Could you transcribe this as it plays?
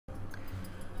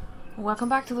Welcome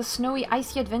back to the snowy,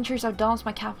 icy adventures of Danse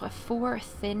Macabre 4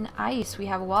 Thin Ice. We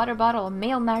have a water bottle, a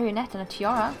male marionette, and a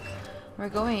tiara. We're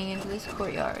going into this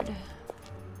courtyard.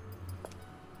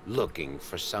 Looking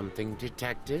for something,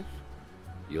 detective?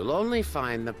 You'll only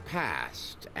find the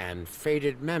past and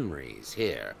faded memories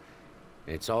here.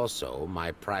 It's also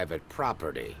my private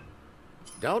property.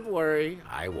 Don't worry,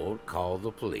 I won't call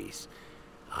the police.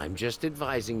 I'm just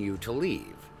advising you to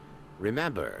leave.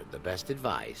 Remember, the best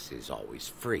advice is always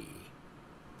free.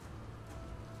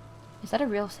 Is that a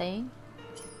real saying?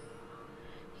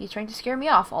 He's trying to scare me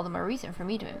off, all the more reason for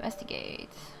me to investigate.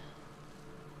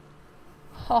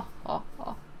 Ho ho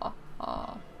ho ho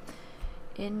ho.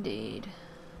 Indeed.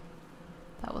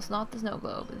 That was not the snow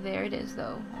globe. There it is,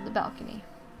 though, on the balcony.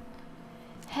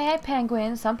 Hey,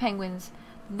 penguins. Some penguins.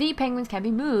 The penguins can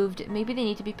be moved. Maybe they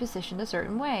need to be positioned a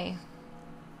certain way.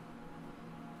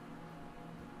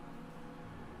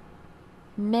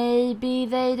 Maybe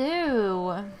they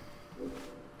do.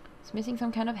 It's missing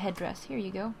some kind of headdress. Here you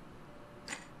go.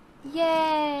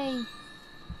 Yay!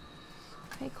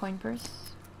 Okay, coin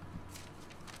purse.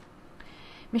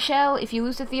 Michelle, if you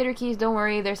lose the theater keys, don't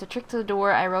worry. There's a trick to the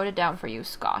door. I wrote it down for you,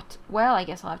 Scott. Well, I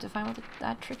guess I'll have to find what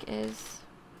that trick is.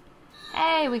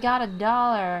 Hey, we got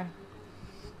 $1.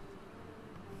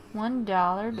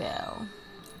 $1 bill.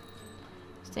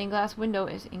 Stained glass window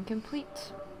is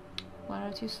incomplete. 1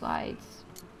 or 2 slides.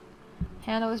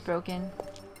 Handle is broken.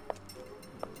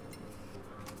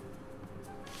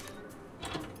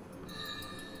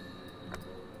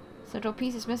 Central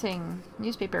piece is missing.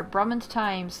 Newspaper, Brummond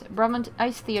Times. Brummond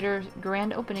Ice Theater,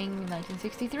 grand opening,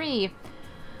 1963.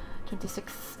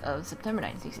 26th of September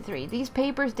 1963. These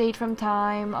papers date from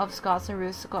time of Scott's and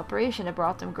Ruth's cooperation that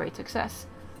brought them great success.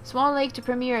 Swan Lake to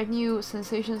premiere at new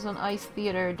Sensations on Ice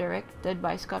Theater, directed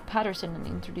by Scott Patterson and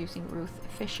introducing Ruth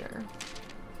Fisher.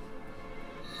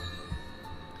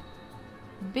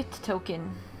 Bit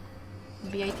token.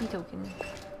 BIT token.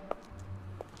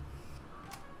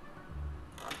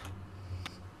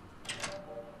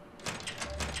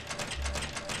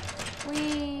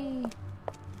 Whee!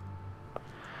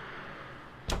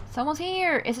 Someone's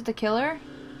here! Is it the killer?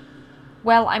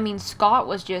 Well, I mean, Scott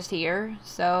was just here,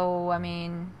 so, I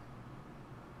mean...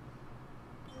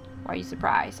 Why are you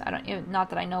surprised? I don't...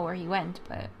 Not that I know where he went,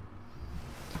 but...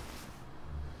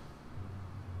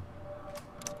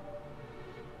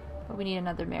 But we need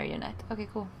another marionette. Okay,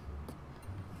 cool.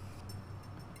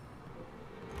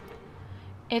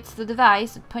 It's the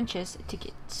device that punches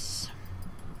tickets.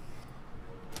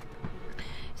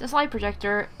 It's a slide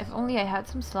projector. If only I had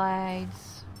some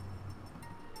slides.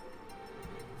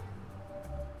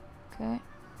 Okay.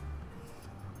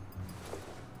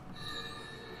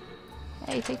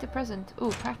 Hey, take the present. Ooh,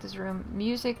 practice room.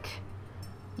 Music.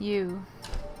 You.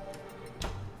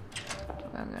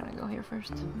 I'm gonna go here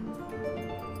first.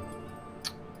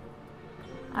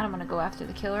 I don't want to go after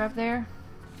the killer up there.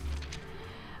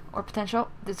 Or potential.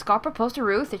 Did Scott propose to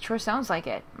Ruth? It sure sounds like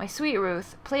it. My sweet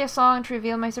Ruth, play a song to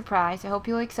reveal my surprise. I hope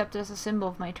you'll accept it as a symbol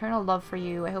of my eternal love for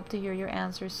you. I hope to hear your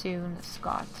answer soon,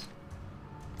 Scott.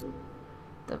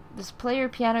 This player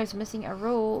piano is missing a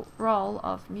roll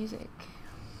of music.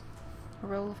 A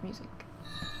roll of music.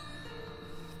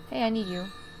 Hey, I need you.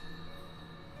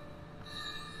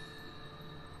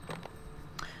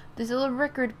 This little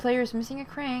record player is missing a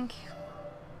crank.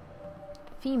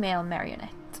 Female marionette.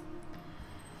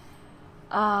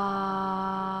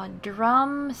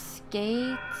 Drum,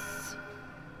 skates,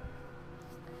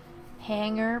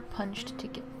 hanger, punched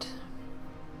ticket.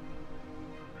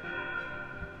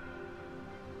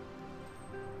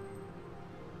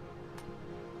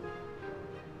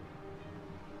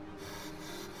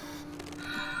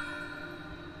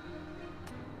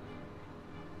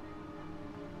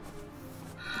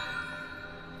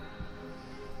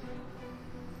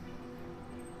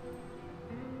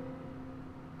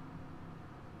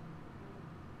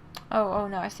 Oh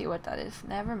no, I see what that is.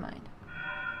 Never mind.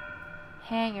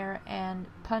 Hanger and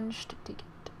punched ticket.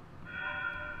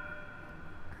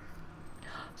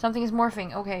 Something is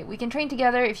morphing. Okay, we can train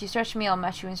together. If you stretch me, I'll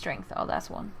match you in strength. Oh, that's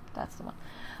one. That's the one.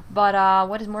 But,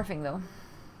 what is morphing, though?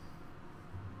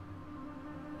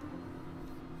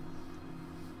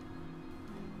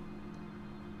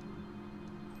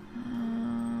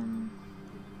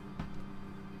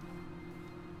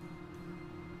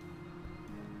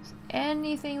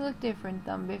 Anything look different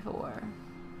than before?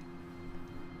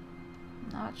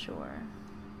 Not sure.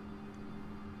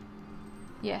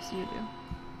 Yes, you do.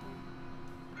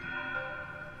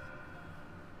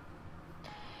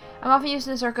 I'm often used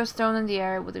to the circus thrown in the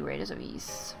air with the greatest of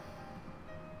ease.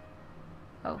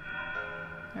 Oh.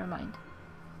 Never mind.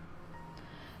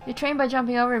 You train by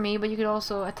jumping over me, but you could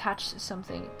also attach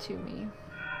something to me.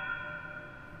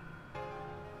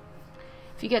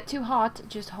 If you get too hot,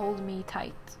 just hold me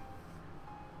tight.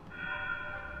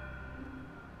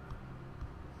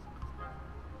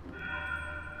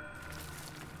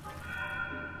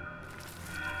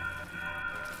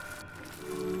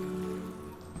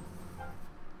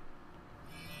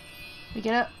 We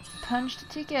get a punched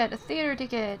ticket, a theater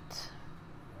ticket.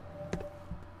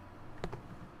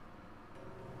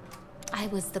 I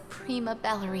was the prima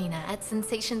ballerina at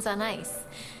Sensations on Ice.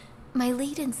 My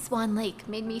lead in Swan Lake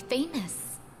made me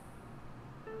famous.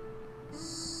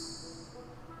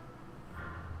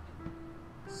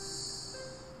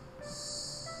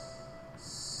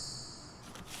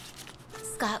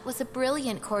 Scott was a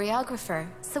brilliant choreographer,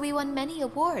 so he won many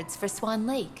awards for Swan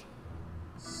Lake.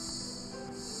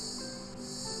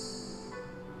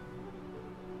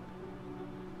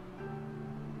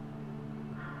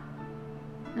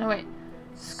 No, wait.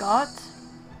 Scott?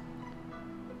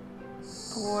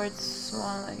 Awards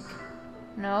Swan Lake.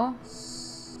 No?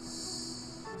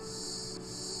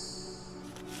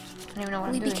 I don't even know what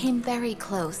I'm doing. We became very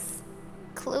close.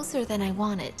 Closer than I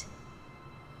wanted.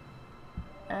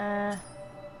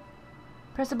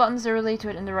 Press the buttons that relate to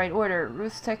it in the right order.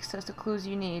 Ruth's text has the clues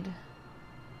you need.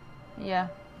 Yeah.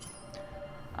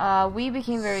 We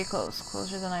became very close.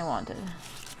 Closer than I wanted.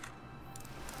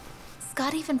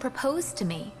 Scott even proposed to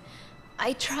me.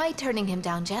 I tried turning him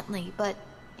down gently, but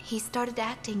he started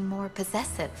acting more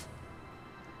possessive.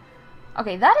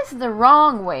 Okay, that is the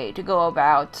wrong way to go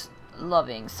about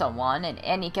loving someone in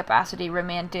any capacity,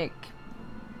 romantic,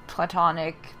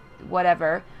 platonic,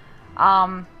 whatever.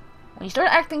 When you start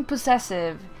acting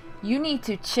possessive, you need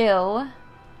to chill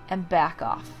and back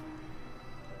off.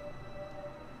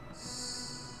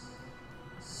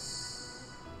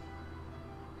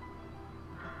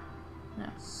 No.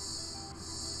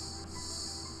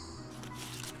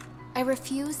 I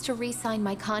refused to re-sign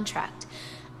my contract.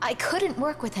 I couldn't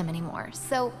work with him anymore,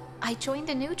 so I joined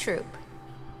a new troupe.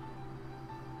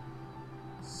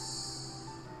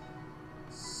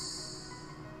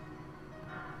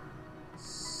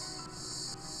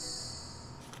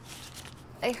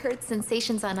 I heard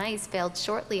Sensations on Ice failed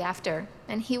shortly after,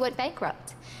 and he went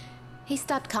bankrupt. He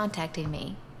stopped contacting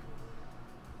me.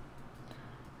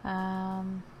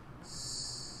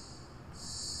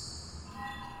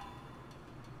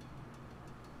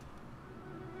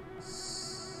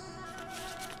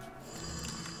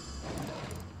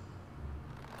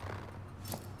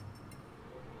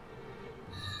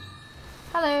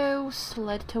 Hello,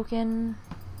 sled token.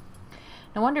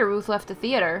 No wonder Ruth left the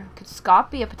theater. Could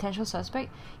Scott be a potential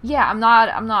suspect? Yeah, I'm not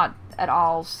at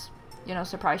all, you know,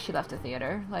 surprised she left the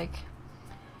theater. Like,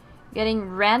 getting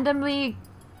randomly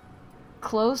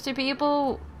close to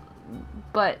people,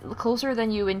 but closer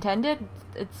than you intended.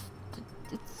 It's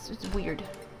weird.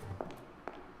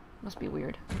 Must be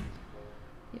weird.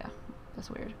 Yeah, that's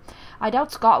weird. I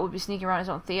doubt Scott would be sneaking around his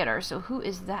own theater. So who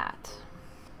is that?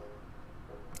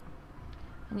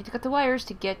 I need to cut the wires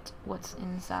to get what's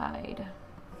inside.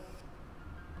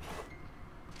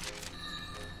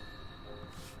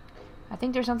 I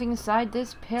think there's something inside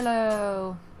this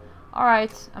pillow.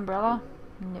 Alright, umbrella?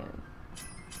 No.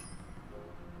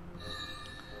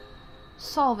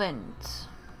 Solvent.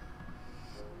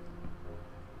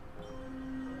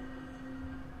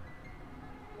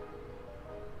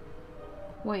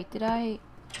 Wait, did I...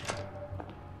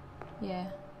 Yeah.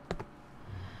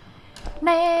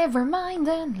 Never mind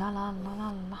then. La la la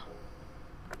la la.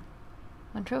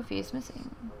 One trophy is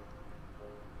missing.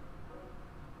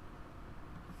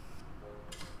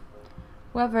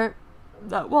 Whoever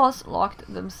that was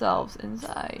locked themselves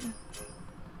inside.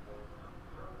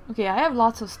 Okay, I have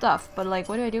lots of stuff, but like,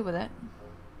 what do I do with it?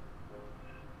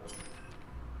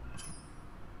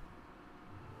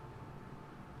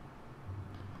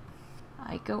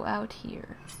 I go out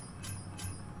here.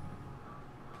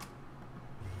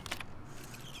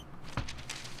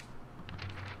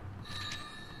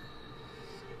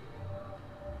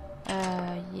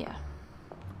 Yeah.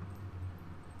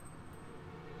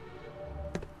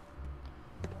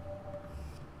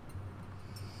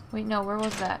 Wait, no, where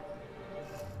was that?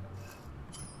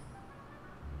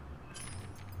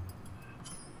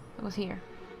 It was here.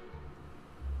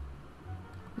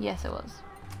 Yes, it was.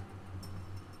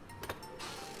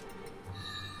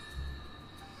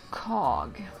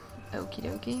 Cog. Okie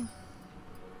dokie.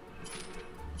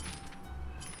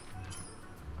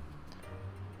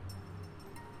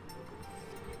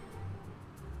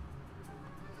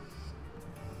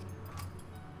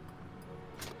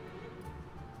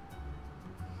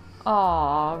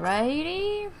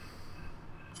 Alrighty.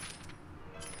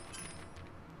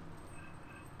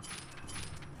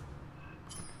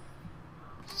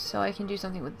 So I can do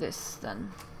something with this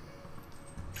then.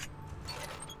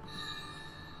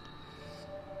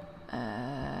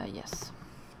 Yes.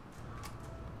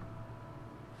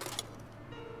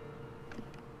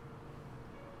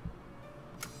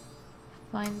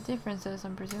 Find the differences,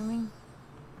 I'm presuming.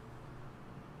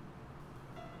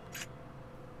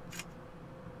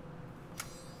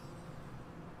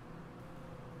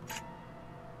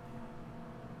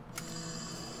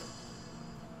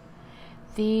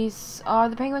 These are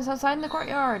the penguins outside in the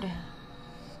courtyard.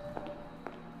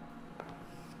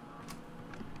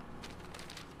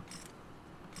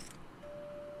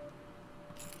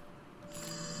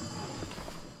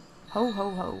 Ho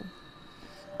ho ho.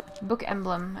 Book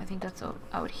emblem. I think that's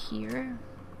out here.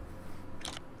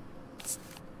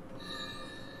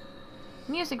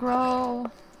 Music roll.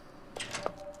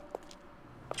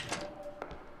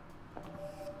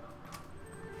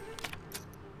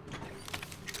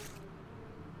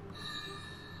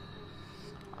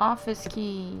 Office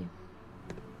key.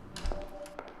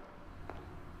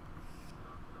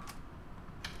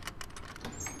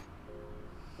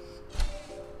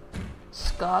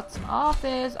 Scott's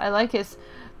office. I like his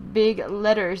big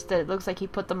letters that it looks like he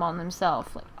put them on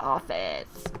himself. Like,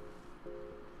 office.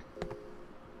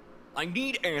 I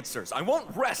need answers. I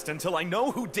won't rest until I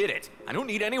know who did it. I don't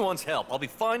need anyone's help. I'll be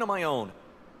fine on my own.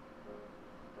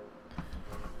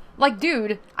 Like,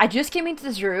 dude, I just came into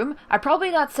this room. I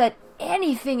probably not said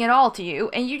anything at all to you,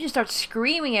 and you just start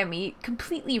screaming at me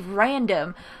completely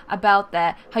random about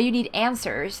that, how you need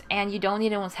answers and you don't need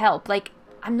anyone's help. Like,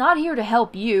 I'm not here to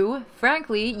help you.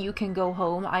 Frankly, you can go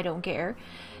home. I don't care.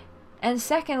 And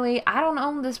secondly, I don't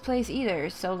own this place either,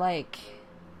 so like,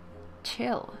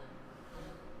 chill.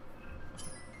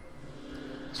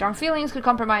 Strong feelings could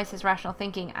compromise his rational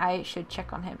thinking. I should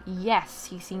check on him. Yes,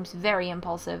 he seems very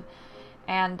impulsive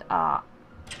and,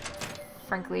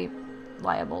 frankly,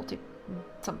 liable to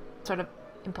some sort of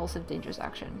impulsive, dangerous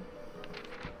action.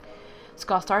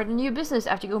 Scott started a new business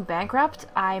after going bankrupt.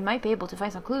 I might be able to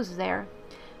find some clues there.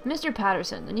 Mr.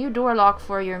 Patterson, the new door lock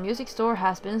for your music store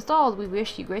has been installed. We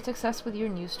wish you great success with your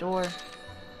new store.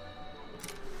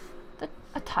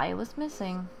 A tile is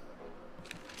missing.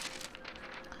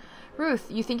 Ruth,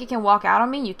 you think you can walk out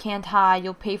on me? You can't hide.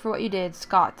 You'll pay for what you did.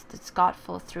 Scott. Did Scott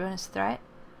follow through on his threat?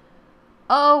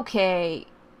 Okay.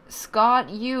 Scott,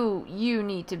 you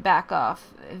need to back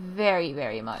off very,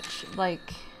 very much.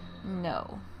 Like,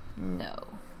 no. No.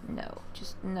 No.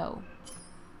 Just no.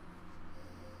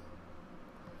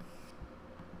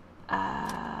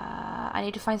 I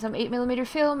need to find some 8mm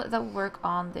film that will work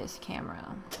on this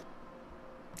camera.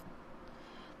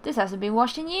 This hasn't been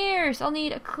washed in years. I'll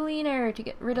need a cleaner to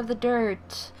get rid of the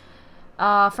dirt.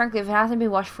 Frankly, if it hasn't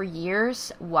been washed for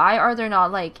years, why are there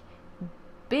not, like,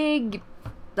 big,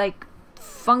 like,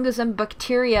 fungus and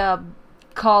bacteria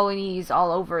colonies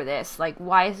all over this? Like,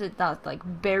 why is it not, like,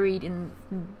 buried in,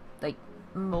 like,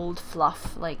 mold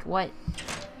fluff? Like, what?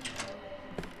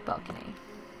 Balcony.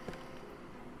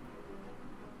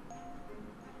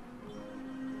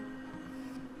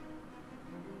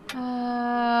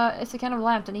 It's a kind of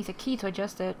lamp that needs a key to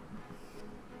adjust it.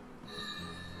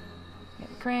 Get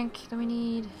the crank that we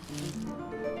need.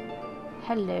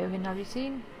 Hello, have you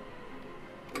seen?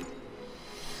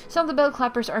 Some of the bell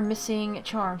clappers are missing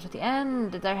charms at the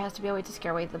end. There has to be a way to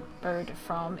scare away the bird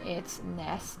from its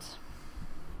nest.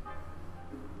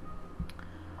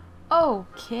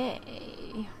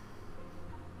 Okay.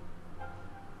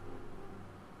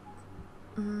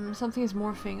 Something is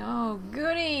morphing. Oh,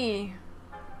 goody!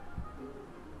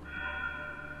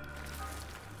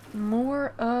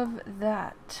 More of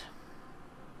that.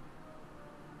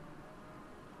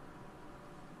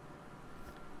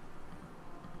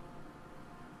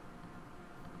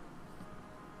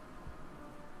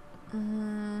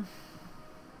 Yeah.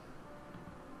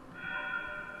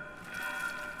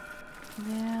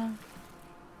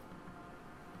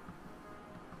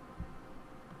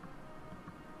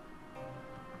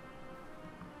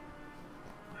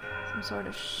 Some sort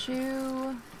of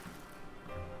shoe.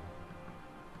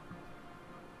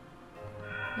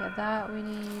 Yeah, that we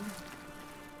need.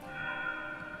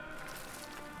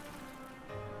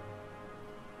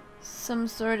 Some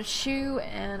sort of shoe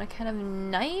and a kind of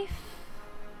knife.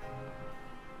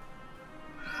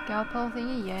 Scalpel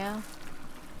thingy, yeah.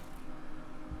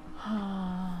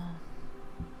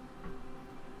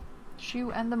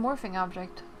 Shoe and the morphing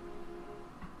object.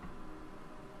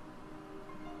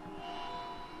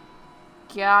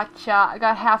 Gotcha. I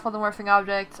got half of the morphing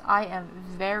objects. I am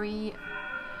very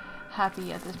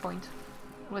happy at this point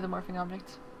with the morphing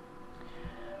objects.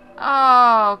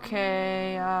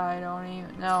 Okay, I don't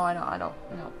even. No, I don't.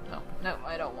 No,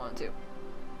 I don't want to.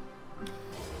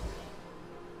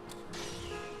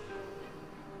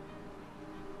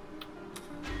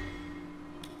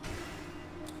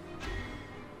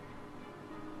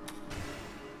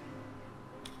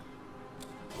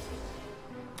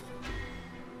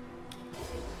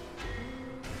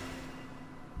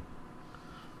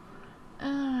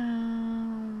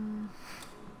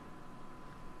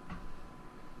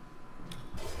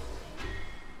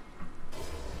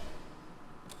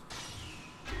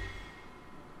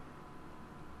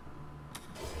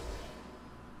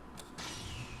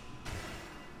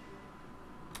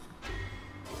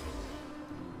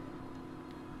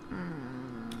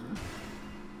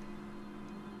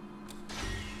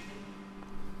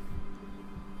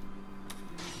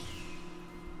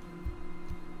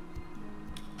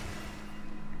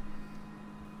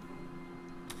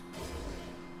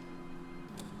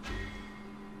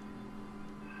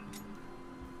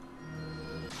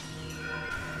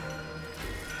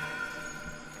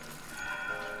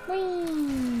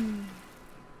 Whee!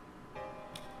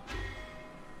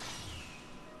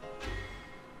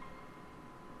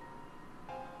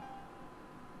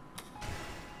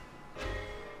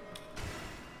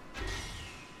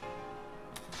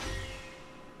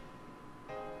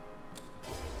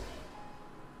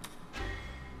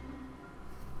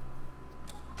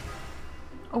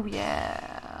 Oh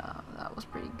yeah, that was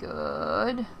pretty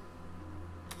good.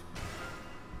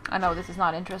 I know this is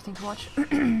not interesting to watch.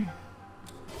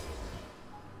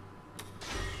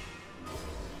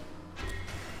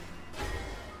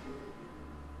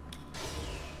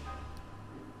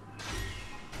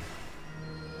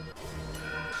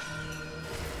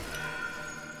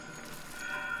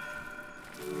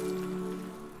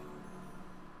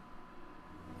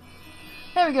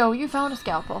 There we go, you found a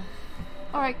scalpel.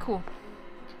 Alright, cool.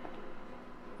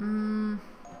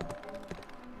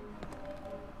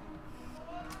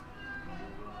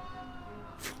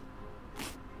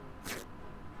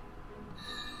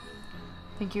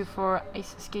 Thank you for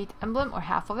Ice Skate emblem, or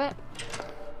half of it.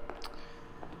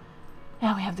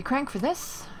 Now we have the crank for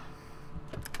this.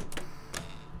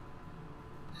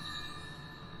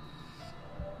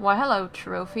 Why hello,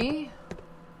 trophy.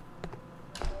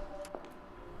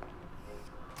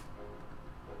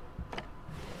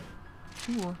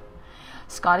 Ooh.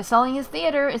 Scott is selling his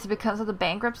theater. Is it because of the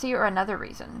bankruptcy or another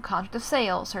reason? Contract of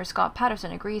sale. Sir Scott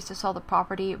Patterson agrees to sell the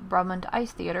property Brummond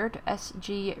Ice Theater to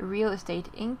SG Real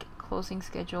Estate Inc. Closing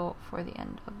schedule for the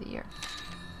end of the year.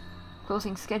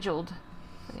 Closing scheduled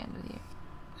for the end of the year.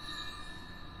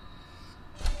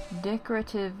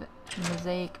 Decorative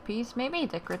mosaic piece. Maybe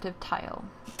decorative tile.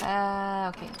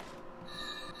 Okay.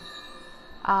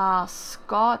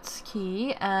 Scott's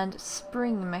key and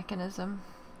spring mechanism.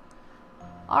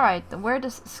 Alright, then where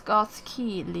does Scott's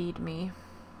key lead me?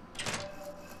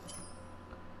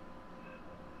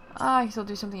 I can still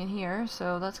do something in here,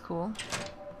 so that's cool.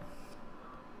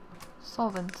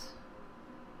 Solvent.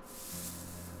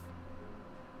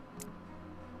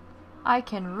 I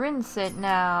can rinse it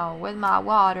now with my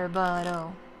water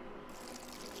bottle.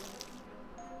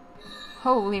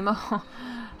 Holy mo.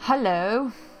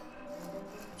 Hello.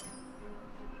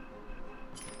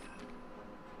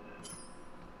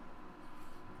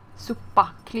 Super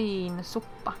clean,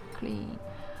 super clean.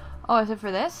 Oh, is it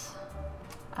for this?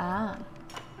 Ah.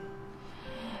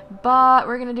 But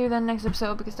we're gonna do that next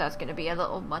episode because that's gonna be a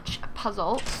little much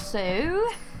puzzle. So,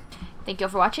 thank you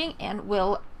all for watching, and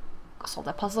we'll solve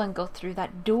that puzzle and go through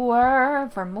that door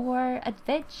for more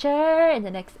adventure in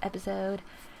the next episode.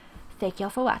 Thank you all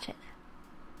for watching.